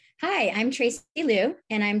Hi, I'm Tracy Liu,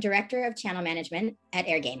 and I'm Director of Channel Management at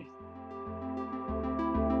Airgain.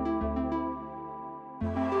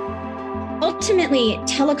 Ultimately,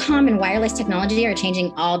 telecom and wireless technology are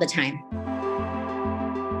changing all the time.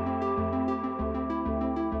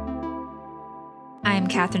 I'm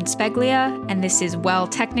Catherine Speglia, and this is Well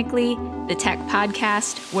Technically, the tech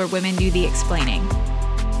podcast where women do the explaining.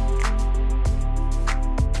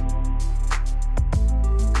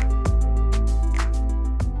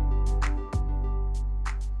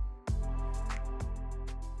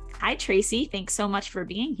 Hi, Tracy. Thanks so much for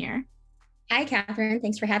being here. Hi, Catherine.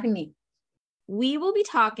 Thanks for having me. We will be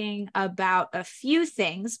talking about a few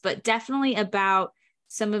things, but definitely about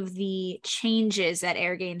some of the changes that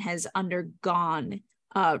Airgain has undergone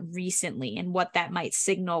recently and what that might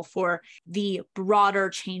signal for the broader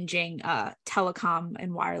changing telecom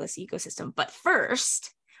and wireless ecosystem. But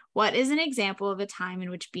first, what is an example of a time in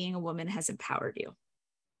which being a woman has empowered you?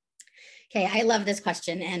 Okay, I love this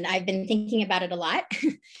question, and I've been thinking about it a lot.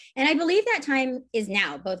 And I believe that time is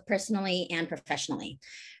now, both personally and professionally.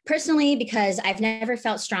 Personally, because I've never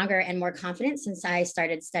felt stronger and more confident since I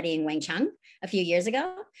started studying Wing Chun a few years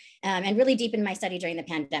ago, and really deepened my study during the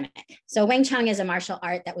pandemic. So Wing Chun is a martial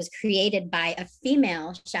art that was created by a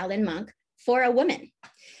female Shaolin monk for a woman.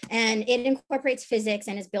 And it incorporates physics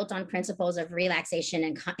and is built on principles of relaxation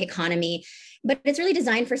and economy, but it's really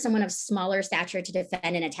designed for someone of smaller stature to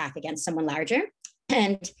defend and attack against someone larger.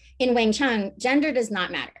 And in Wing Chun, gender does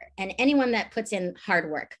not matter. And anyone that puts in hard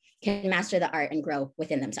work can master the art and grow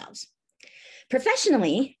within themselves.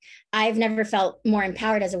 Professionally, I've never felt more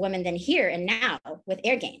empowered as a woman than here and now with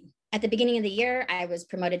Airgain. At the beginning of the year, I was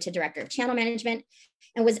promoted to Director of Channel Management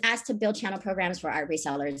and was asked to build channel programs for our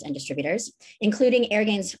resellers and distributors, including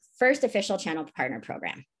Airgain's first official channel partner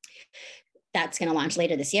program. That's going to launch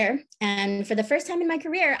later this year. And for the first time in my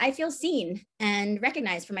career, I feel seen and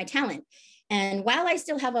recognized for my talent. And while I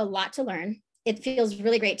still have a lot to learn, it feels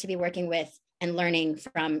really great to be working with and learning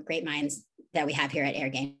from great minds that we have here at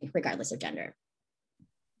Airgain, regardless of gender.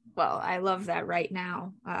 Well, I love that right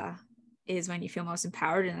now is when you feel most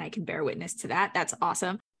empowered, and I can bear witness to that. That's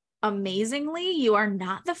awesome. Amazingly, you are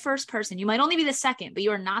not the first person. You might only be the second, but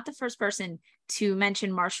you are not the first person to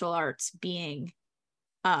mention martial arts being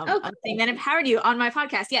a thing that empowered you on my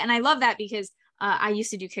podcast. Yeah, and I love that because I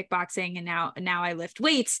used to do kickboxing, and now I lift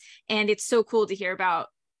weights, and it's so cool to hear about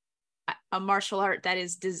a martial art that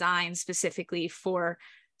is designed specifically for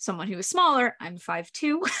someone who is smaller. I'm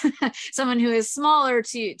 5'2", someone who is smaller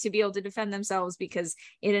to be able to defend themselves, because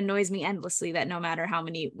it annoys me endlessly that no matter how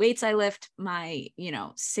many weights I lift, my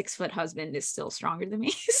 6-foot husband is still stronger than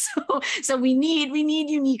me. So we need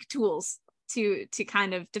unique tools to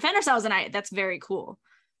kind of defend ourselves, and that's very cool.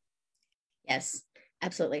 Yes,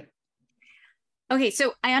 absolutely. Okay,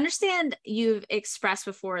 so I understand you've expressed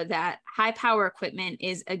before that high power equipment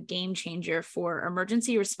is a game changer for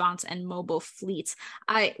emergency response and mobile fleets.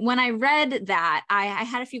 When I read that, I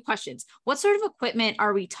had a few questions. What sort of equipment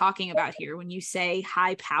are we talking about here when you say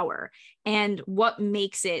high power, and what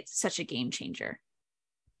makes it such a game changer?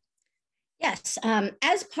 Yes,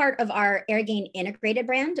 as part of our Airgain integrated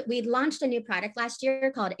brand, we launched a new product last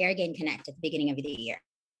year called Airgain Connect at the beginning of the year.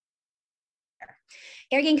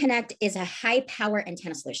 Airgain Connect is a high power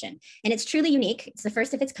antenna solution, and it's truly unique. It's the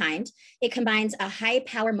first of its kind. It combines a high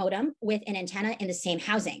power modem with an antenna in the same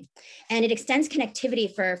housing, and it extends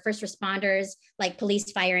connectivity for first responders like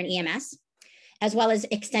police, fire, and EMS, as well as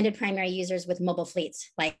extended primary users with mobile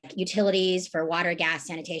fleets like utilities for water, gas,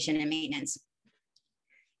 sanitation, and maintenance.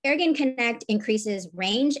 Airgain Connect increases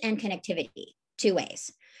range and connectivity 2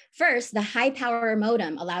 ways. First, the high power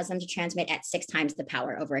modem allows them to transmit at 6 times the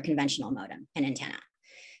power over a conventional modem and antenna.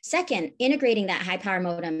 Second, integrating that high power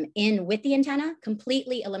modem in with the antenna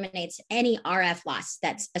completely eliminates any RF loss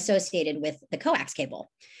that's associated with the coax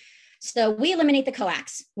cable. So we eliminate the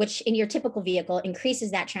coax, which in your typical vehicle increases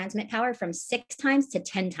that transmit power from 6 times to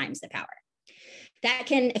 10 times the power. That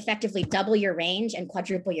can effectively double your range and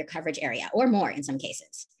quadruple your coverage area, or more in some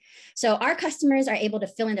cases. So our customers are able to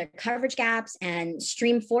fill in their coverage gaps and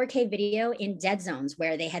stream 4K video in dead zones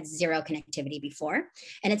where they had zero connectivity before.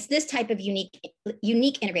 And it's this type of unique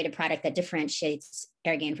integrated product that differentiates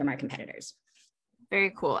Airgain from our competitors.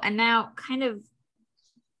 Very cool. And now kind of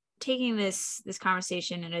taking this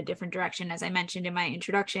conversation in a different direction, as I mentioned in my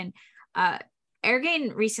introduction,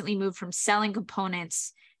 Airgain recently moved from selling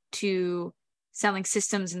components to selling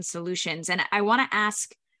systems and solutions. And I want to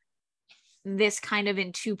ask this kind of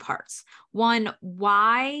in 2 parts. One,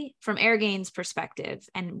 why, from Airgain's perspective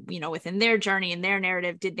and, within their journey and their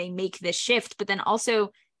narrative, did they make this shift? But then also,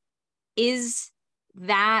 is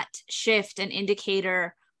that shift an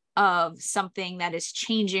indicator of something that is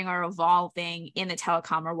changing or evolving in the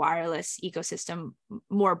telecom or wireless ecosystem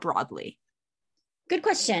more broadly? Good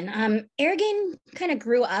question. Airgain kind of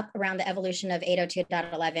grew up around the evolution of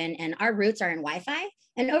 802.11, and our roots are in Wi-Fi.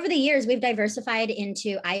 And over the years, we've diversified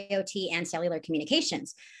into IoT and cellular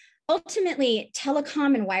communications. Ultimately,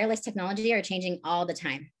 telecom and wireless technology are changing all the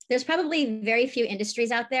time. There's probably very few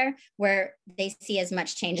industries out there where they see as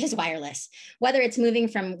much change as wireless, whether it's moving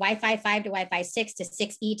from Wi-Fi 5 to Wi-Fi 6 to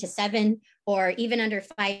 6E to 7, or even under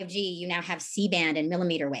 5G, you now have C-band and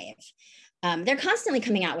millimeter wave. They're constantly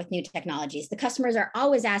coming out with new technologies. The customers are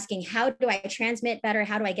always asking, how do I transmit better?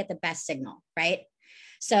 How do I get the best signal, right?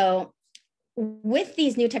 So with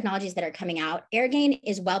these new technologies that are coming out, Airgain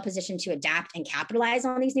is well positioned to adapt and capitalize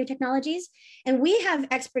on these new technologies. And we have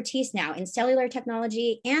expertise now in cellular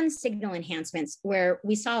technology and signal enhancements, where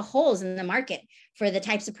we saw holes in the market for the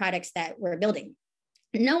types of products that we're building.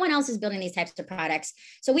 No one else is building these types of products.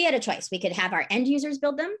 So we had a choice. We could have our end users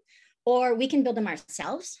build them, or we can build them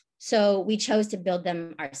ourselves. So we chose to build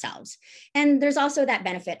them ourselves. And there's also that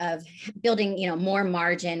benefit of building, more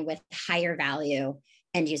margin with higher value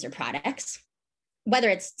end user products, whether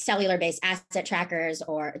it's cellular-based asset trackers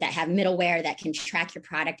or that have middleware that can track your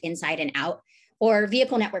product inside and out, or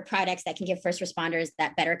vehicle network products that can give first responders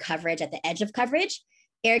that better coverage at the edge of coverage.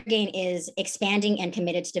 Airgain is expanding and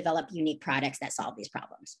committed to develop unique products that solve these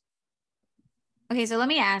problems. Okay, so let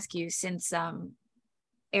me ask you, since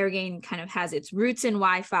Airgain kind of has its roots in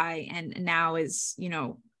Wi-Fi and now is,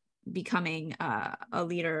 becoming a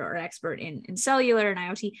leader or expert in cellular and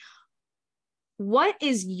IoT, what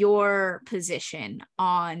is your position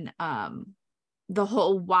on the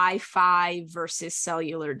whole Wi-Fi versus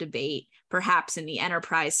cellular debate, perhaps in the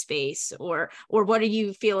enterprise space, or what do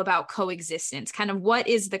you feel about coexistence? Kind of what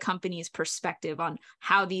is the company's perspective on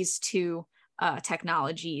how these two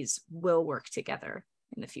technologies will work together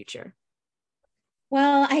in the future?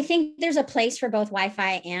 Well, I think there's a place for both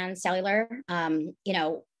Wi-Fi and cellular. I'm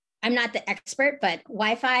not the expert, but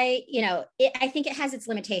Wi-Fi, I think it has its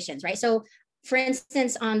limitations, right? So for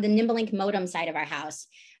instance, on the NimbeLink modem side of our house,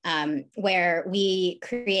 where we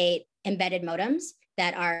create embedded modems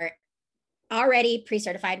that are already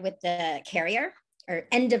pre-certified with the carrier, or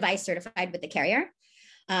end device certified with the carrier.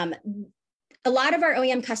 A lot of our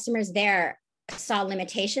OEM customers there saw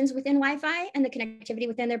limitations within Wi-Fi and the connectivity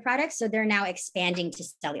within their products. So they're now expanding to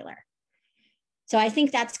cellular. So I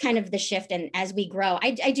think that's kind of the shift. And as we grow,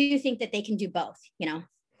 I do think that they can do both,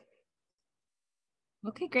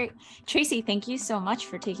 Okay, great. Tracy, thank you so much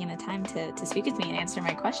for taking the time to speak with me and answer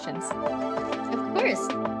my questions. Of course.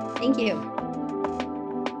 Thank you.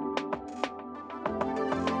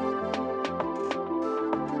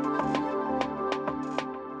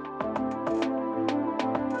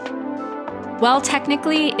 Well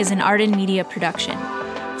Technically is an Arden Media production.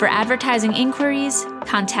 For advertising inquiries,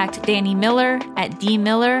 contact Danny Miller at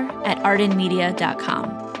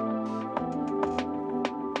dmiller@ardenmedia.com.